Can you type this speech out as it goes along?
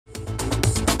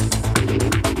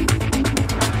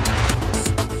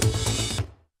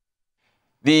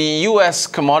The U.S.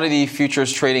 Commodity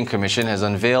Futures Trading Commission has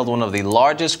unveiled one of the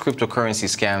largest cryptocurrency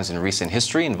scams in recent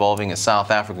history, involving a South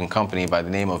African company by the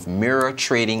name of Mirror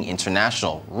Trading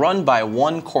International, run by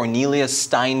one Cornelius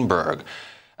Steinberg.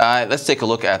 Let's take a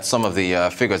look at some of the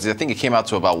figures. I think it came out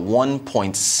to about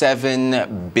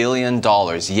 $1.7 billion,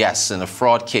 yes, in a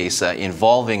fraud case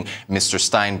involving Mr.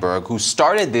 Steinberg, who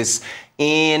started this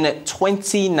in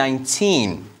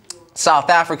 2019. South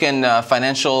African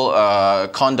Financial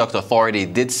Conduct Authority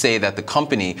did say that the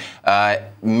company,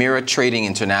 Mirror Trading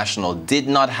International, did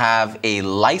not have a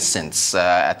license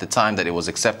at the time that it was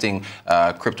accepting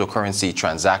cryptocurrency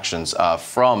transactions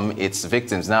from its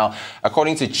victims. Now,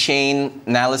 according to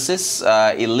Chainalysis,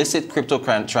 illicit crypto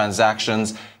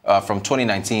transactions from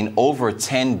 2019, over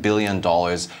 $10 billion.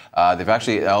 They've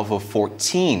actually over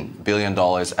 $14 billion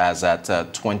as at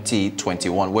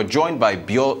 2021. We're joined by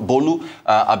Bolu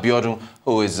Abiodun,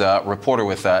 who is a reporter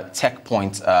with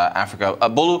Techpoint Africa.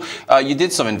 Bolu, you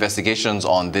did some investigations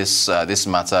on this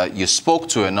matter. You spoke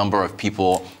to a number of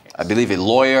people. I believe a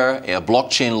lawyer, a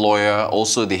blockchain lawyer,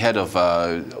 also the head of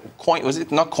was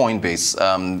it not Coinbase?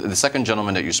 The second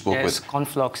gentleman that you spoke with.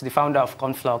 Conflux, the founder of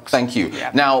Conflux. Thank you.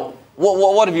 Yeah. Now,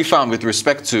 what have you found with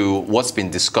respect to what's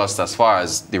been discussed as far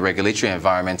as the regulatory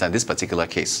environment and this particular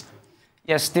case?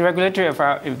 Yes, the regulatory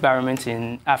environment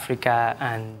in Africa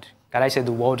and, can I say,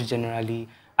 the world generally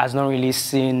has not really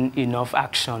seen enough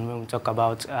action when we talk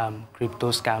about crypto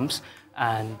scams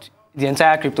and the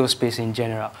entire crypto space in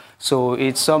general. So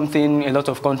it's something a lot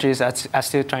of countries are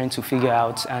still trying to figure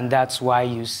out, and that's why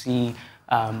you see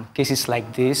cases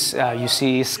like this. You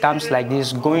see scams like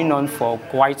this going on for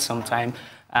quite some time.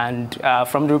 And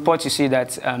from the report, you see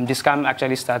that the scam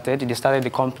actually started. They started the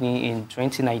company in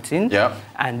 2019. Yeah.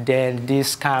 And then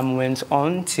this scam went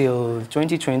on till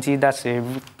 2020. That's a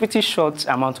pretty short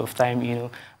amount of time, you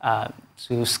know,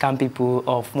 to scam people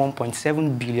of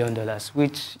 $1.7 billion,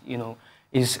 which, you know,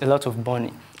 is a lot of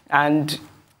money. And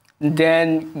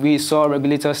then we saw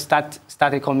regulators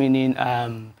started coming in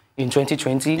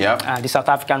 2020. Yeah. The South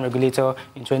African regulator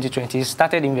in 2020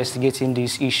 started investigating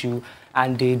this issue,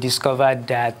 and they discovered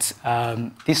that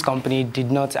this company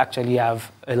did not actually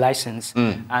have a license.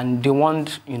 And they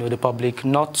want, you know, the public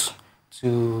not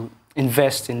to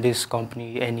invest in this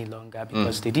company any longer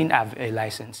because they didn't have a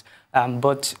license.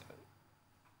 But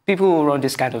people who run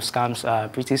this kind of scams are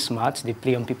pretty smart. They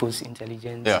play on people's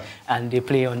intelligence, and they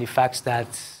play on the fact that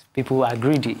people are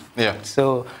greedy. Yeah.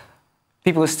 So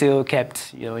people still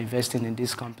kept, you know, investing in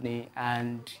this company,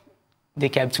 and they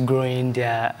kept growing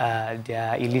their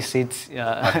illicit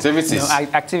activities. You know,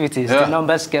 activities. Yeah. The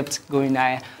numbers kept going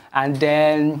high, and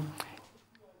then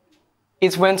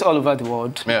it went all over the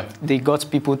world. Yeah. They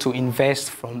got people to invest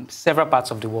from several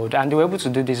parts of the world, and they were able to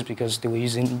do this because they were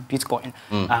using Bitcoin.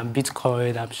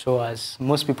 Bitcoin, I'm sure, as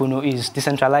most people know, is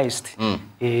decentralized.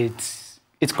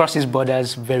 It crosses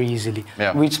borders very easily,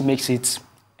 which makes it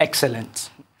excellent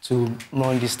to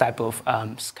run this type of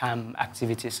scam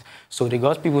activities. So they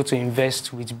got people to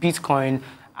invest with Bitcoin,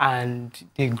 and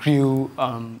they grew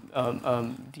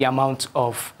the amount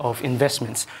of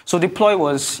investments. So the ploy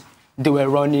was they were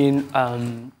running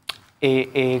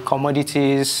a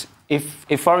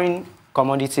foreign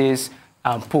commodities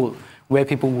pool where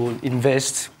people will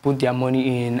invest, put their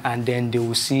money in, and then they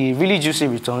will see really juicy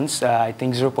returns, I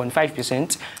think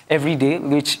 0.5% every day,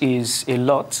 which is a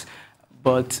lot.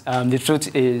 But the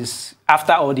truth is,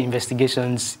 after all the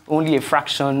investigations, only a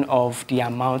fraction of the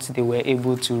amount they were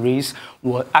able to raise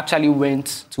actually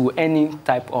went to any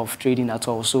type of trading at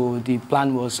all. So the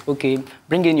plan was, okay,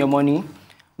 bring in your money,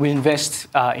 we invest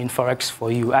in Forex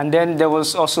for you. And then there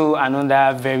was also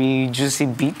another very juicy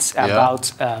bit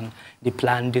about the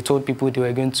plan. They told people they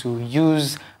were going to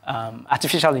use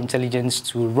artificial intelligence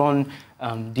to run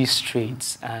these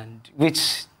trades, and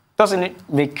which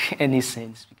doesn't make any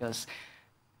sense because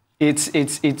it's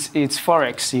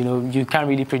Forex. You know, you can't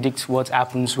really predict what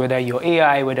happens, whether you're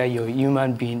AI, whether you're a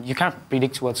human being. You can't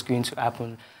predict what's going to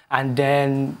happen. And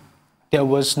then there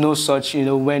was no such, you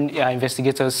know, when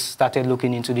investigators started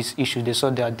looking into this issue, they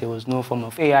saw that there was no form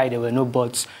of AI, there were no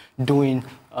bots doing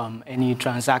any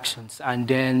transactions. And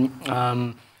then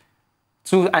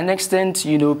to an extent,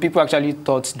 you know, people actually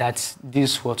thought that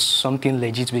this was something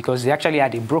legit because they actually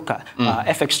had a broker.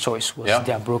 FX Choice was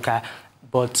their broker.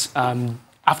 But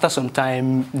after some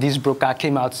time, this broker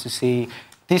came out to say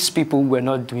these people were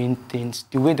not doing things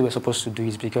the way they were supposed to do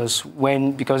it because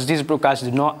these brokers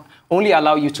did not only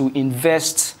allow you to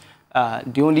invest,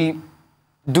 they only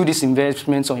do these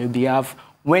investments on your behalf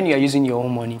when you are using your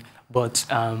own money. But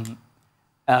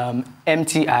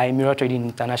MTI, Mirror Trading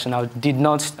International, did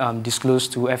not disclose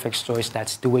to FX Choice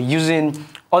that they were using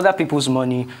other people's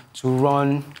money to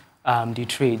run the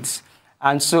trades.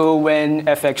 And so when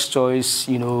FX Choice,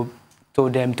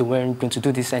 told them they weren't going to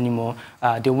do this anymore,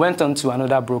 they went on to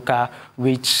another broker,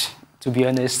 which, to be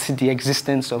honest, the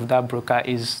existence of that broker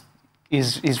is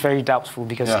very doubtful,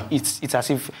 because it's as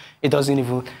if it doesn't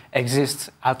even exist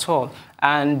at all.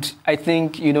 And I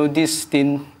think, this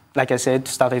thing, like I said,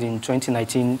 started in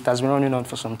 2019. It has been running on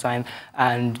for some time.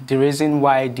 And the reason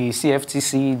why the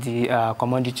CFTC, the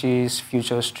Commodities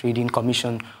Futures Trading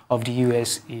Commission of the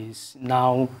US, is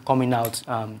now coming out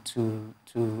to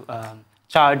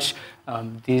charge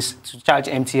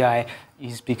MTI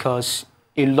is because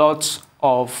a lot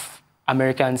of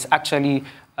Americans actually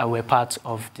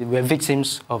were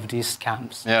victims of these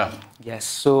scams. Yeah. Yes.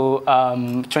 So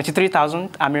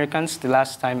 23,000 Americans, the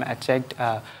last time I checked,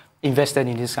 invested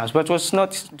in these scams. But it was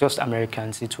not just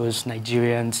Americans. It was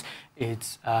Nigerians.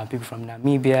 It's people from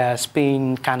Namibia,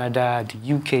 Spain, Canada, the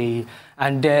UK.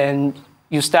 And then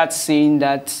you start seeing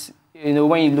that,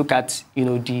 when you look at,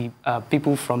 the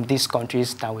people from these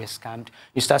countries that were scammed,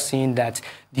 you start seeing that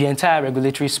the entire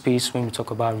regulatory space, when we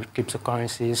talk about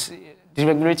cryptocurrencies, the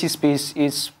regulatory space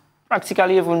is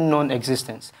practically even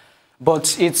non-existent.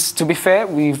 But it's, to be fair,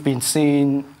 we've been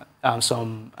seeing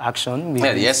some action.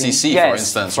 The SEC, for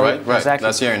instance, right? Exactly.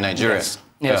 That's here in Nigeria.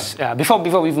 Yes. Yeah. Before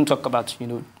we even talk about,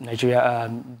 Nigeria,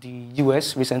 the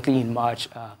US recently in March,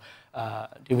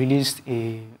 they released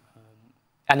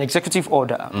an executive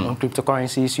order on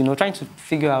cryptocurrencies, trying to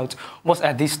figure out what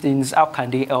are these things, how can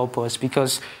they help us?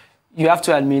 Because you have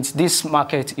to admit, this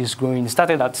market is growing. It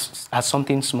started as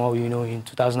something small, in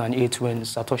 2008 when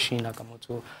Satoshi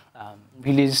Nakamoto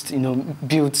released,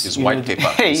 built his white paper,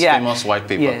 his famous white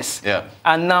paper. Yes. Yeah.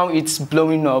 And now it's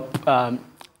blowing up.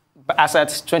 As at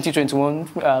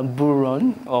 2021 bull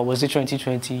run, or was it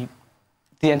 2020?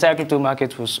 The entire crypto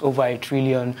market was over $1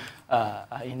 trillion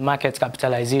in market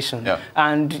capitalization. Yeah.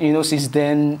 And since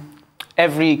then,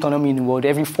 every economy in the world,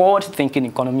 every forward-thinking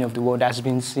economy of the world has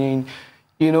been saying,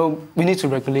 we need to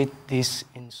regulate this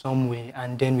in some way.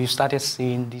 And then we've started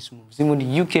seeing these moves. Even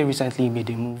the UK recently made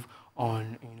a move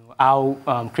on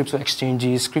how crypto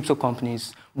exchanges, crypto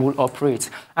companies will operate.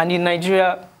 And in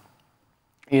Nigeria,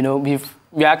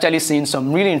 we're actually seeing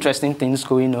some really interesting things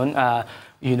going on.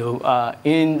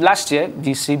 In last year,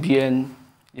 the CBN,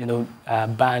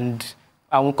 banned,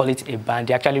 I won't call it a ban,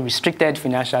 they actually restricted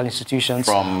financial institutions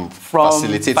from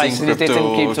facilitating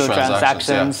crypto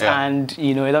transactions. And,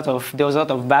 there was a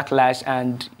lot of backlash.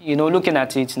 And, looking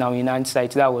at it now in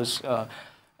hindsight, that was,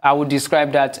 I would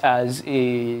describe that as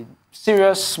a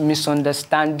serious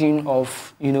misunderstanding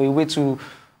of, a way to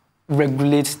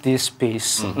regulate this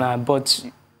space. But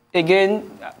again,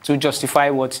 to justify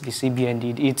what the CBN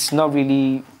did, it's not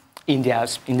really in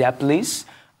their place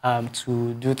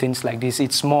to do things like this.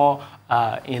 It's more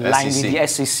in line with the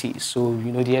SEC. So,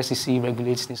 the SEC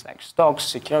regulates things like stocks,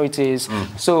 securities.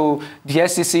 So the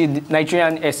SEC, the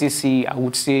Nigerian SEC, I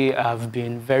would say, have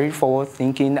been very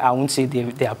forward-thinking. I won't say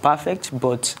they are perfect,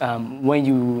 but when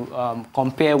you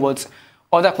compare what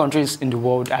other countries in the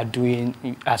world are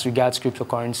doing as regards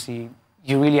cryptocurrency,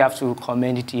 you really have to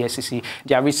commend the SEC.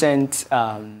 Their recent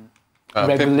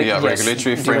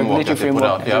regulatory framework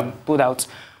that they put out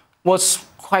was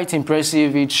quite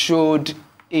impressive. It showed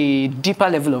a deeper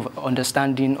level of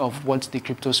understanding of what the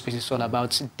crypto space is all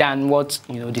about than what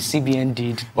the CBN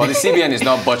did. Well, the CBN is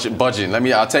not budging.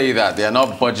 I'll tell you that they are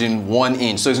not budging 1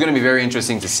 inch. So it's going to be very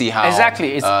interesting to see how that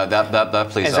plays out.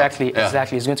 Exactly.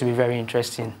 It's going to be very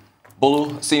interesting.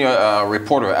 Bolu, senior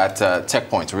reporter at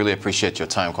Techpoint, really appreciate your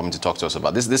time coming to talk to us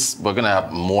about this. We're going to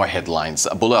have more headlines.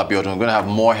 Bolu Abiodun, we're going to have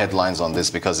more headlines on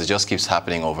this because it just keeps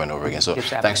happening over and over again. So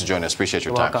thanks for joining us. Appreciate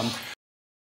your time. Welcome.